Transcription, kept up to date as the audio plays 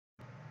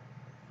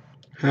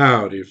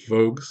Howdy,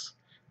 folks.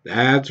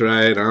 That's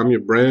right, I'm your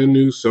brand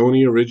new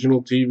Sony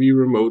original TV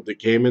remote that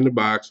came in the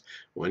box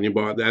when you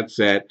bought that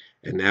set,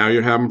 and now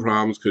you're having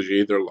problems because you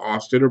either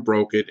lost it or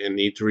broke it and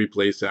need to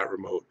replace that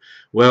remote.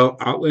 Well,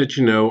 I'll let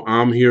you know,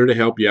 I'm here to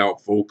help you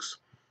out, folks.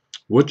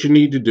 What you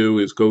need to do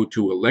is go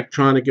to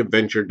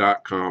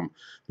electronicadventure.com.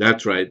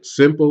 That's right,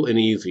 simple and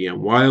easy.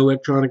 And why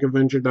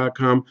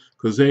electronicadventure.com?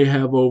 Because they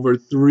have over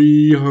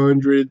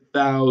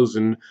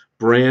 300,000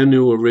 brand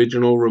new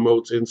original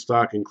remotes in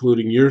stock,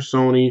 including your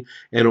Sony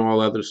and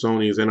all other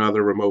Sonys and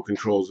other remote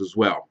controls as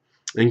well.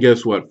 And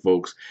guess what,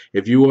 folks?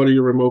 If you order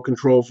your remote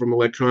control from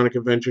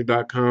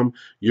electronicadventure.com,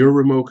 your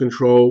remote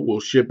control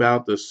will ship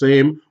out the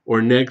same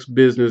or next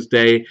business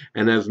day,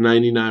 and that's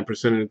 99%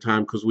 of the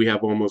time because we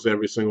have almost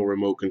every single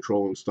remote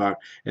control in stock,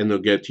 and they'll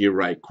get to you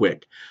right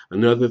quick.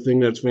 Another thing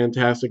that's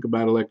fantastic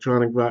about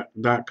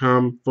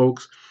electronic.com,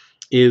 folks,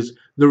 is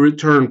the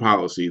return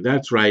policy.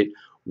 That's right,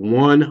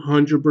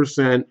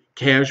 100%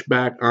 cash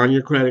back on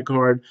your credit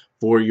card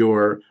for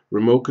your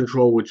remote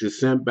control, which is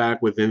sent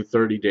back within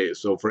 30 days.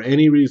 So for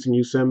any reason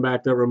you send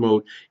back that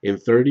remote in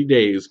 30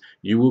 days,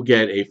 you will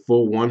get a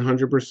full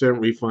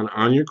 100% refund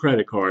on your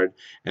credit card,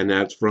 and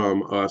that's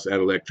from us at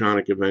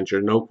Electronic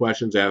Adventure. No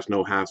questions asked,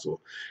 no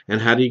hassle.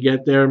 And how do you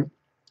get there?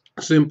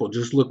 Simple.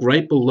 Just look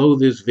right below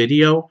this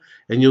video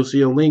and you'll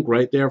see a link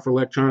right there for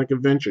Electronic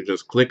Adventure.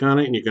 Just click on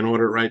it and you can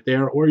order it right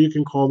there, or you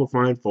can call the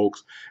fine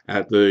folks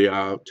at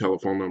the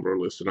telephone number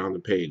listed on the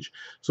page.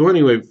 So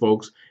anyway,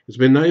 folks, it's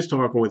been nice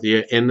talking with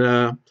you,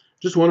 and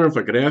just wondering if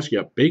I could ask you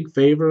a big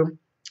favor.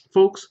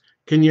 Folks,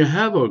 can you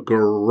have a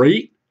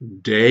great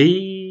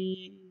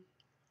day?